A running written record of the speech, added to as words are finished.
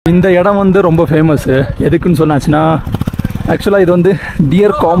இந்த இடம் வந்து ரொம்ப ஃபேமஸ். எதுக்குன்னு சொன்னாச்சுன்னா ஆக்சுவலாக இது வந்து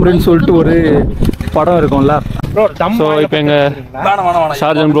டியர் காம்ரேட்னு சொல்லிட்டு ஒரு படம் இருக்கும்ல. ஸோ இப்போ எங்கள்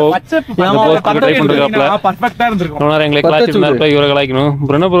ஷார்ஜன் ப்ரோ ட்ரை பண்ணுறாப்ல பர்ஃபெக்டாக இருந்திருக்கும். எங்களை கலாய்ச்சிருந்தாருப்ப இவரை கலாய்க்கணும்.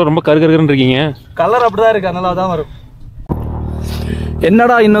 என்ன ப்ரோ ரொம்ப கருகருன்னு இருக்கீங்க. கலர் அப்படிதான் இருக்கு, அதனால தான் வரும்.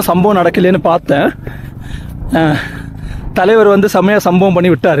 என்னடா இன்னும் சம்பவம் நடக்கலன்னு பார்த்தேன். தலைவர் வந்து செம்மையாக சம்பவம்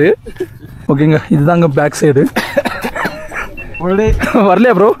பண்ணி விட்டாரு. ஓகேங்க, இதுதாங்க பேக் சைடு.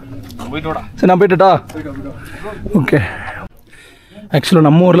 வரலையா ப்ரோ? சரி நான் போயிட்டுட்டா. ஓகே, ஆக்சுவலாக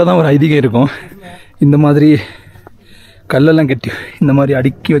நம்ம ஊரில் தான் ஒரு ஐதீகம் இருக்கும். இந்த மாதிரி கல்லெல்லாம் கட்டி இந்த மாதிரி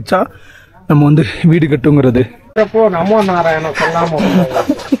அடுக்கி வச்சா நம்ம வந்து வீடு கட்டுங்கிறது.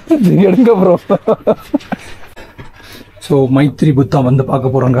 எடுங்க ப்ரோ. ஸோ மைத்திரி புத்தா வந்து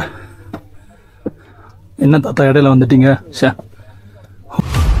பார்க்க போகிறோங்க. என்ன தாத்தா இடையில வந்துட்டீங்க? சே,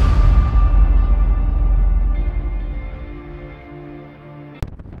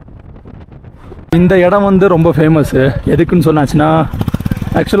 இந்த இடம் வந்து ரொம்ப ஃபேமஸ். எதுக்குன்னு சொன்னாச்சுன்னா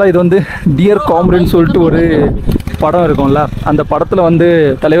ஆக்சுவலாக இது வந்து டியர் காம்ரேட்னு சொல்லிட்டு ஒரு படம் இருக்கும்ல. அந்த படத்தில் வந்து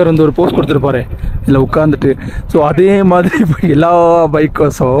தலைவர் வந்து ஒரு போஸ்ட் கொடுத்துருப்பாரு இதில் உட்காந்துட்டு. ஸோ அதே மாதிரி எல்லா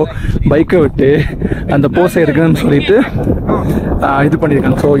பைக்கர்ஸும் பைக்கை விட்டு அந்த போஸ்டை எடுக்கணும்னு சொல்லிட்டு இது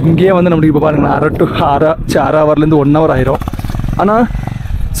பண்ணியிருக்காங்க. ஸோ இங்கேயே வந்து நம்மளுக்கு இப்போ பாருங்கள் 6 ஹவர்லேருந்து 1 ஹவர் ஆயிரும். ஆனால்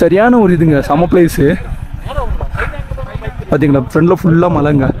சரியான ஒரு இதுங்க, செம பிளேஸு. பார்த்தீங்களா, ஃப்ரெண்டில் ஃபுல்லாக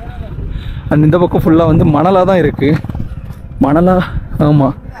மலைங்க. அண்ட் இந்த பக்கம் ஃபுல்லாக வந்து மணலாக தான் இருக்குது. மணலாக,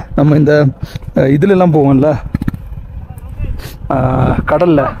 ஆமாம், நம்ம இந்த இதுலலாம் போவோம்ல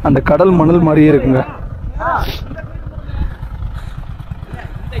கடலில், அந்த கடல் மணல் மாதிரியே இருக்குங்க.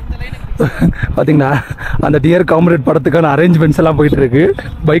 பார்த்தீங்களா, அந்த டியர் காம்ரேட் படத்துக்கான அரேஞ்ச்மெண்ட்ஸ் எல்லாம் போயிட்டு இருக்கு.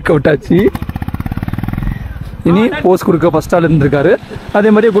 பைக்கை விட்டாச்சு, இனி போஸ் கொடுக்க ஃபஸ்ட் ஆள் இருந்திருக்காரு.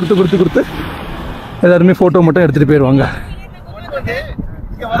 அதே மாதிரியே கொடுத்து எல்லாருமே ஃபோட்டோ மட்டும் எடுத்துகிட்டு போயிடுவாங்க.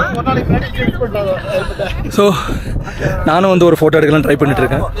 ஸோ நானும் வந்து ஒரு ஃபோட்டோ எடுக்கலாம் ட்ரை பண்ணிட்டு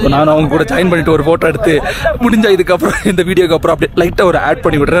இருக்கேன். ஸோ நானும் அவங்க கூட ஜாயின் பண்ணிட்டு ஒரு ஃபோட்டோ எடுத்து முடிஞ்ச இதுக்கப்புறம் இந்த வீடியோக்கு அப்புறம் அப்படியே லைட்டாக ஒரு ஆட்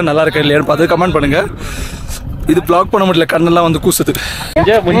பண்ணி விட்றேன். நல்லா இருக்கா இல்லையான்னு பார்த்து கமெண்ட் பண்ணுங்க. இது பிளாக் பண்ண முடியல, கண்ணெல்லாம் வந்து கூசுது.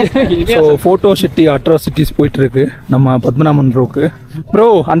 ஸோ ஃபோட்டோ சிட்டி அட்ராசிட்டிஸ் போயிட்டு இருக்கு நம்ம பத்மநாபன் ப்ரோக்கு. ப்ரோ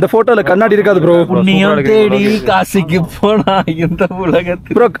அந்த ஃபோட்டோவில் கண்ணாடி இருக்காது ப்ரோ. தேடி காசிக்கு போனா இந்த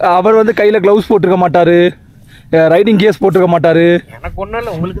உலகத்து ப்ரோ அவர் வந்து கையில் க்ளவுஸ் போட்டுருக்க மாட்டாரு, ரைடிங் கேஸ் போட்டுக்க மாட்டாரு. எனக்கு ஒன்றும்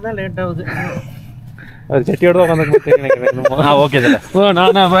இல்லை, உங்களுக்கு தான் லேட் ஆகுது. அது செட்டியோட தான் உட்காந்து. ஓகே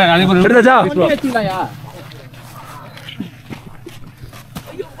எடுத்தாச்சா?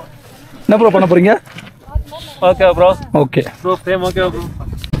 என்ன ப்ரோ பண்ண போறீங்க? Okay bro. Okay bro frame okay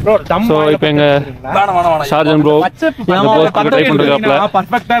bro. So இப்போ எங்கள் ஷார்ஜன் ப்ரோ ட்ரை பண்ணுறாப்ல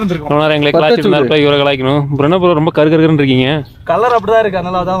பர்ஃபெக்டாக இருந்திருக்கும். எங்களை கலாய்ச்சிருந்தாருப்ப இவரை கலாய்க்கணும். என்ன ப்ரோ ரொம்ப கருகருன்னு இருக்கீங்க. கலர் அப்படிதான் இருக்கு,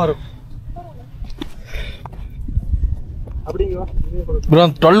 அதனால தான் வரும். ப்ரோ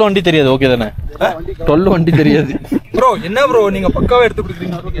 12 வண்டி தெரியாது, ஓகே தானே? 12 வண்டி தெரியாது ப்ரோ. என்ன ப்ரோ நீங்க பக்காவா எடுத்து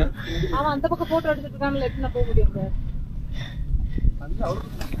கொடுக்குறீங்க. ஓகே, அவன் அந்த பக்கம் போட்டோ எடுத்துட்டு இருக்கானே, லெஃப்ட்ல போக முடியாது.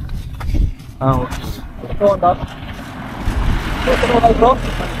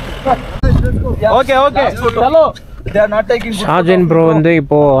 ஓகே ஓகே चलो. ஷார்ஜன் ப்ரோ வந்து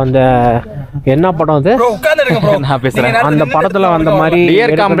இப்போ அந்த என்ன படம் அது நான் பேசுறேன். அந்த படத்துல வந்த மாதிரி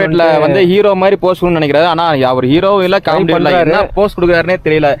டியர் காம்ரேட்ல வந்து ஹீரோ மாதிரி போஸ்ட் கொடுன்னு நினைக்கிறாரு. ஆனா அவர் ஹீரோ இல்ல காமெடி இல்ல, என்ன போஸ்ட் கொடுக்குறாருன்னே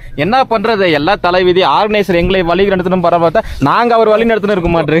தெரியல. என்ன பண்றது, எல்லா தலைவிதி ஆர்கனைசர் எங்களை வழி நடத்தணும் பார்த்தா நாங்க அவர் வழி நடத்தணும்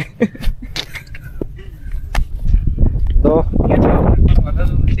இருக்க மாட்டேன்.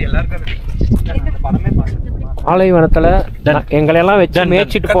 பாலைவனத்துல எங்களையெல்லாம் வச்சு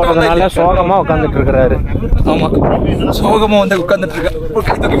மேய்ச்சிட்டு போறதுனால சோகமா உட்காந்துட்டு இருக்கிறாரு. ஆமா, சோகமா வந்து உட்கார்ந்துட்டு இருக்காரு.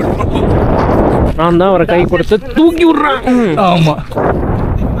 நான் தான் அவரை கை கொடுத்து தூக்கி விடுறேன். ஆமா,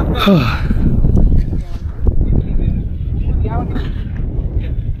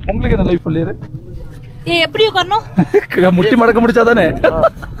 உங்களுக்கு என்ன லைஃப் சொல்லிரு. எப்படி உட்காரணும்? முட்டி மடக்க முடிச்சாதானே.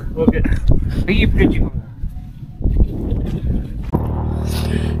 ஓகே,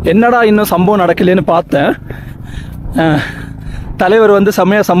 என்னடா இன்னும் சம்பவம் நடக்கலன்னு பார்த்தேன். தலைவர் வந்து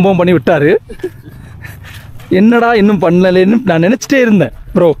செம்மையாக சம்பவம் பண்ணி விட்டாரு. என்னடா இன்னும் பண்ணலன்னு நான் நினைச்சிட்டே இருந்தேன்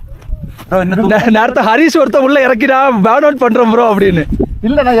ப்ரோ. நேரத்தை ஹரிஷ் ஒருத்த உள்ள இறக்கிடா பேன் அவுட் பண்றேன் ப்ரோ அப்படின்னு.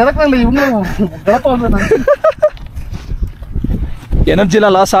 இல்ல நான் இறக்கல, இவங்க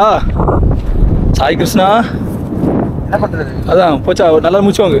எனர்ஜிலாம் லாஸா? சாய் கிருஷ்ணா என்ன பண்றது? அதான் போச்சா, நல்லா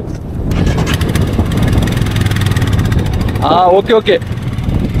மூச்சுவாங்க. Okay okay.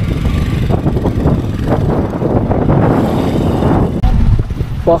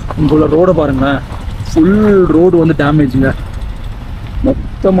 இங்குள்ள ரோடை பாருங்களேன், ஃபுல் ரோடு வந்து டேமேஜுங்க,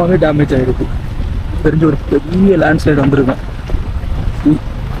 மொத்தமாகவே டேமேஜ் ஆகிருக்கு. தெரிஞ்ச ஒரு பெரிய லேண்ட்ஸ்லைட் வந்துருக்கும்.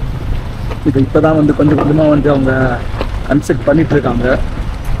 இது இப்போ தான் வந்து கொஞ்சம் கொஞ்சமாக வந்து அவங்க கன்ஸ்ட்ரக்ட் பண்ணிட்டு இருக்காங்க.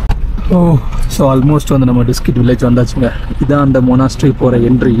 ஓ ஸோ ஆல்மோஸ்ட் வந்து நம்ம டிஸ்கிட் வில்லேஜ் வந்தாச்சுங்க. இதான் அந்த மொனாஸ்ட்ரி போகிற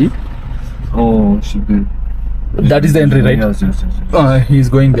entry. Oh, should be. That is the entry, right? Yes. He is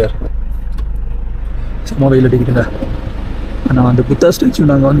going there. சும்மா வெயில் அடிக்கிட்டுங்க. ஆனால் அந்த புத்தா ஸ்டாச்சு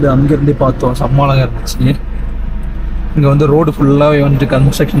நாங்கள் வந்து அங்கேருந்தே பார்த்தோம். செம்ம அழகாக இருந்துச்சு. இங்கே வந்து ரோடு ஃபுல்லாகவே வந்துட்டு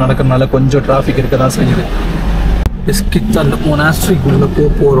கன்ஸ்ட்ரக்ஷன் நடக்கிறதுனால கொஞ்சம் டிராஃபிக் இருக்க தான் செய்யுது. டிஸ்கிட் அந்த மொனாஸ்ட்ரிக்குள்ளே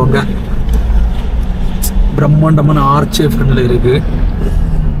போகிறோங்க. பிரம்மாண்டமான ஆர்ச்சே ஃப்ரெண்டில் இருக்குது.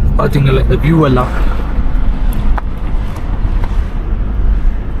 பார்த்தீங்களா இந்த வியூ எல்லாம்.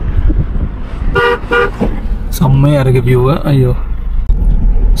 செம்மையாக இருக்குது வியூவு. ஐயோ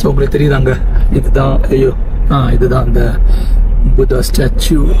ஸோ உங்களுக்கு தெரியுதாங்க, இதுதான் ஐயோ இதுதான் அந்த Buddha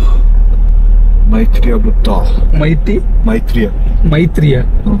statue. Mythiri Buddha. மைத்ரியா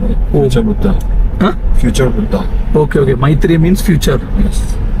Future Buddha. Future Buddha. Okay மைத்ரியா means future.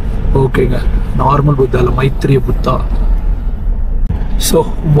 ஓகேங்க, நார்மல் புத்தா இல்லை, மைத்ரிய புத்தா. ஸோ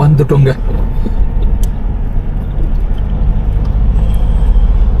வந்துட்டோங்க.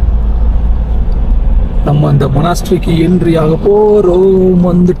 நம்ம அந்த மொனாஸ்ட்ரிக்கு என்ட்ரி ஆக போகிறோம்.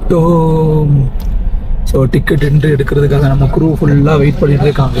 வந்துட்டோம். ஸோ டிக்கெட் என்ட்ரி எடுக்கிறதுக்காக நம்ம குரூ ஃபுல்லாக வெயிட் பண்ணிட்டு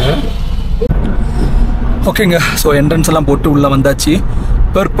இருக்காங்க. ஓகேங்க, ஸோ என்ட்ரன்ஸ் எல்லாம் போட்டு உள்ளே வந்தாச்சு.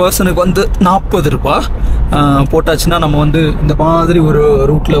 பெர் பர்சனுக்கு வந்து 40 ரூபா போட்டாச்சுன்னா நம்ம வந்து இந்த மாதிரி ஒரு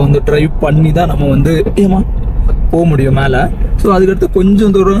ரூட்டில் வந்து ட்ரைவ் பண்ணி தான் நம்ம வந்து போக முடியும் மேலே. ஸோ அதுக்கடுத்து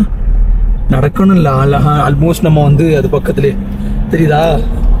கொஞ்சம் தூரம் நடக்கணும் இல்லை, ஆல்மோஸ்ட் நம்ம வந்து அது பக்கத்துலேயே தெரியுதா,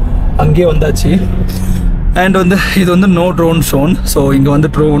 அங்கேயே வந்தாச்சு. அண்ட் வந்து இது வந்து நோ ட்ரோன் ஷோன். ஸோ இங்கே வந்து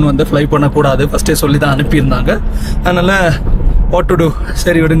ட்ரோன் வந்து ஃப்ளை பண்ணக்கூடாது, ஃபஸ்ட்டே சொல்லி தான் அனுப்பியிருந்தாங்க. அதனால் வாட் டு டூ,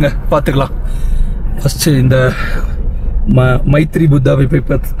 சரி விடுங்க பார்த்துக்கலாம். ஃபஸ்ட்டு இந்த மைத்ரி புத்தாவை போய்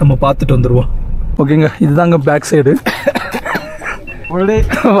நம்ம பார்த்துட்டு வந்துடுவோம். ஓகேங்க, இதுதாங்க பேக் சைடு.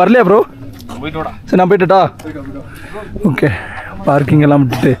 வரலையா ப்ரோ? சரி நான் போய்ட்டுட்டா. ஓகே, பார்க்கிங் எல்லாம்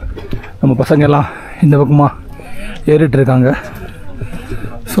விட்டுட்டு நம்ம பசங்க எல்லாம் இந்த பக்கமாக ஏறிட்டு இருக்காங்க.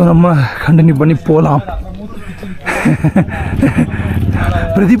 ஸோ நம்ம கண்டினியூ பண்ணி போகலாம்.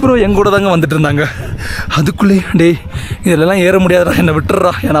 பிரதீப் ப்ரோ எங்கூட தாங்க வந்துட்டு இருந்தாங்க. அதுக்குள்ளே டேய் இதெல்லாம் ஏற முடியாதுடா, என்னை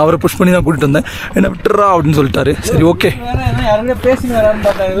விட்டுறா, ஏன்னா அவரை புஷ் பண்ணி தான் கூட்டிட்டு வந்தேன், என்னை விட்டுறா அப்படின்னு சொல்லிட்டாரு. சரி ஓகே,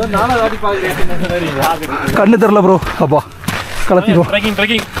 கண்ணு தெரில ப்ரோ. அப்பா கலத்திடுவோம்.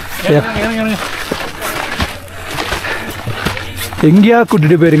 எங்கேயா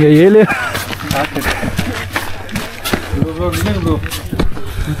கூட்டிட்டு போயிருங்க? 7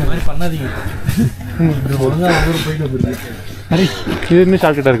 பண்ணாதீங்க. இது இன்னும்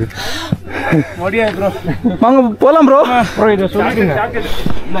ஷார்ட்கட்டாக இருக்கு. வாங்க போகலாம் ப்ரோ. இதை சொல்லிடுங்க,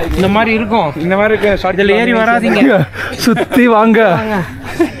 இந்த மாதிரி இருக்கும், இந்த மாதிரி ஷார்ட்ல ஏறி வராதீங்க, சுற்றி வாங்க,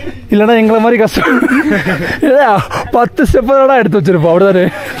 இல்லைன்னா எங்களை மாதிரி கஷ்டம். 10 ஸ்டெப்போட எடுத்து வச்சிருப்போம். அப்படிதானே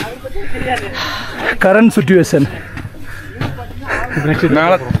கரண்ட் சுச்சுவேஷன்.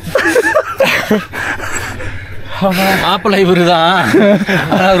 மாப்பிள்ளை இவரு தான்,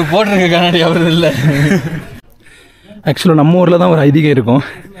 ஆனால் அவர் போட்டிருக்க கண்ணாடி அவரு இல்லை. ஆக்சுவலாக நம்ம ஊரில் தான் ஒரு ஐதீகம் இருக்கும்,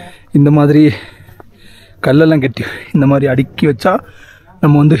 இந்த மாதிரி கல்லெல்லாம் கட்டி இந்த மாதிரி அடுக்கி வச்சா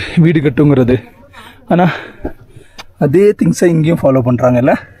நம்ம வந்து வீடு கட்டுங்கிறது. ஆனால் அதே திங்ஸை இங்கேயும் ஃபாலோ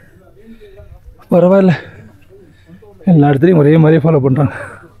பண்ணுறாங்கல்ல, பரவாயில்ல, எல்லா இடத்துலையும் ஒரே மாதிரியே ஃபாலோ பண்ணுறாங்க.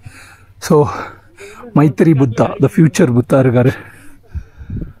 So Maithri Buddha, the future Buddha இருக்கார்.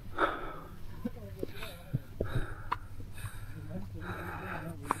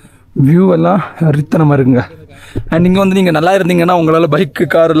 வியூ எல்லாம் அரித்தனமாக இருக்குங்க. அண்ட் இங்கே வந்து நீங்கள் நல்லா இருந்தீங்கன்னா உங்களால் பைக்கு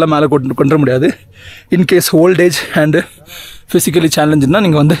கார் எல்லாம் மேலே கொண்டு முடியாது. இன்கேஸ் ஓல்டேஜ் அண்டு ஃபிசிக்கலி சேலஞ்சுன்னா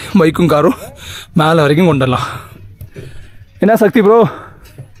நீங்கள் வந்து பைக்கும் காரும் மேலே வரைக்கும் கொண்டுடலாம். என்ன சக்தி ப்ரோ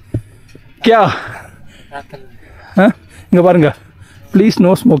கியா? இங்கே பாருங்கள், please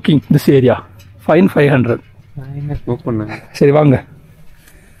no smoking this area, fine 500. சரி வாங்க,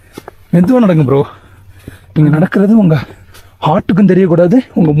 மெதுவாக நடங்க ப்ரோ. நீங்கள் நடக்கிறது உங்கள் ஹார்ட்டுக்கும் தெரியக்கூடாது,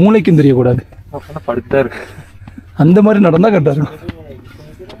 உங்கள் மூளைக்கும் தெரியக்கூடாது. அந்த மாதிரி நடந்தால் கரெக்டாக இருக்கும்.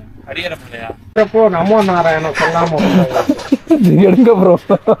 எடுங்க ப்ரோ,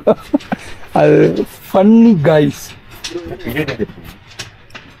 அது ஃபன்னி கைஸ்.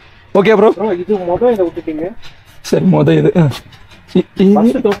 ஓகே ப்ரோ, இது மொதல் இதை விட்டுட்டீங்க. சரி மொதல் இது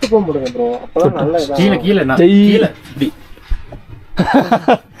தொட்டு போக முடியுங்க ப்ரோ, அப்பதான் நல்ல கீழே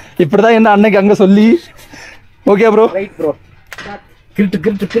இப்படிதான் என்ன அன்னைக்கு அங்க சொல்லி. Okay bro, right bro. கிரிட்டு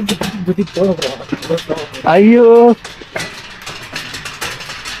போதும் ப்ரோ. ஐயோ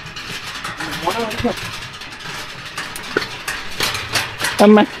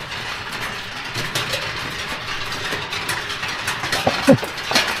அம்மா,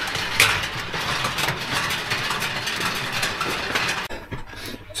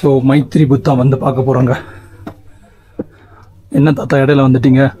 ஸோ மைத்திரி புத்தா வந்து பார்க்க போகிறோங்க. என்ன தாத்தா இடையில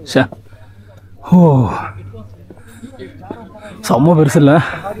வந்துட்டீங்க ஷே ஓ செம்ம பெருசு இல்லை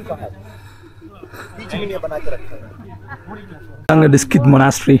அங்கே டிஸ்கிட்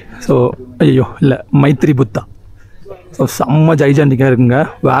மொனாஸ்ட்ரி ஸோ ஐயோ இல்லை மைத்ரி புத்தா ஸோ செம்ம ஜைஜாண்டிக்காக இருக்குங்க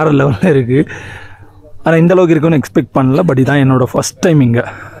வேறு லெவலில் இருக்குது ஆனால் இந்த அளவுக்கு இருக்குன்னு எக்ஸ்பெக்ட் பண்ணல பட் இதான் என்னோடய ஃபஸ்ட் டைம் இங்கே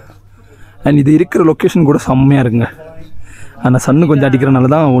அண்ட் இது இருக்கிற லொக்கேஷன் கூட செம்மையாக இருக்குங்க ஆனால் சன்னு கொஞ்சம்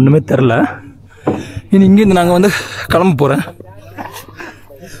அடிக்கிறனால தான் ஒன்றுமே தெரில இனி இங்கேருந்து நாங்கள் வந்து கிளம்ப போகிறேன்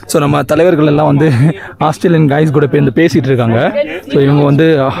ஸோ நம்ம தலைவர்கள் எல்லாம் வந்து ஆஸ்திரேலியன் கைஸ் கூட போய் பேசிகிட்டு இருக்காங்க ஸோ இவங்க வந்து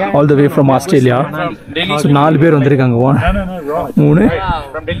all the way from Australia so 4 பேர் வந்திருக்காங்க 3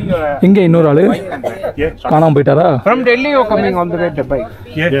 இங்கே இன்னொரு ஆள் காணாமல் போயிட்டாரா from Delhi coming on the way to bike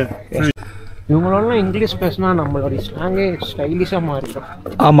இவங்களோட இங்கிலீஷ் பேசினா நம்மளோட ஸ்லாங்கே ஸ்டைலிஷாக மாறிடும்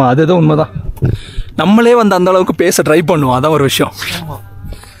ஆமாம் அதுதான் உண்மைதான் நம்மளே வந்து அந்த அளவுக்கு பேச ட்ரை பண்ணுவோம் அதான் ஒரு விஷயம்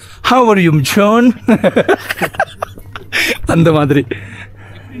How are you, John? அந்த மாதிரி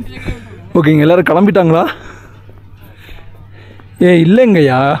ஓகேங்க எல்லாரும் கிளம்பிட்டாங்களா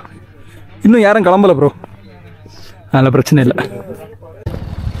இல்லைங்கய்யா இன்னும் யாரும் கிளம்பல ப்ரோ அதில் பிரச்சனை இல்லை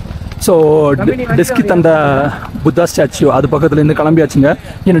ஸோ டிஸ்கித் அந்த புத்தா ஸ்டாச்சு அது பக்கத்துலேருந்து கிளம்பியாச்சுங்க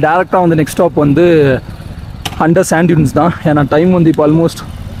இன்னும் டேரெக்டாக வந்து நெக்ஸ்ட் ஸ்டாப் வந்து அண்டர் சாண்ட் டியூன்ஸ் தான் ஏன்னா டைம் வந்து இப்போ ஆல்மோஸ்ட்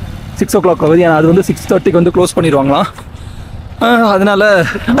 6 o'clock ஆகுது ஏன்னா அது வந்து 6:30 வந்து க்ளோஸ் பண்ணிடுவாங்களாம் அதனால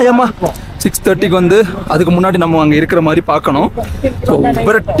ஐயம்மா 6:30 வந்து அதுக்கு முன்னாடி நம்ம அங்கே இருக்கிற மாதிரி பார்க்கணும் ஸோ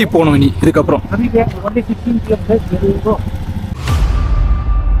விரட்டி போகணும் இனி இதுக்கப்புறம்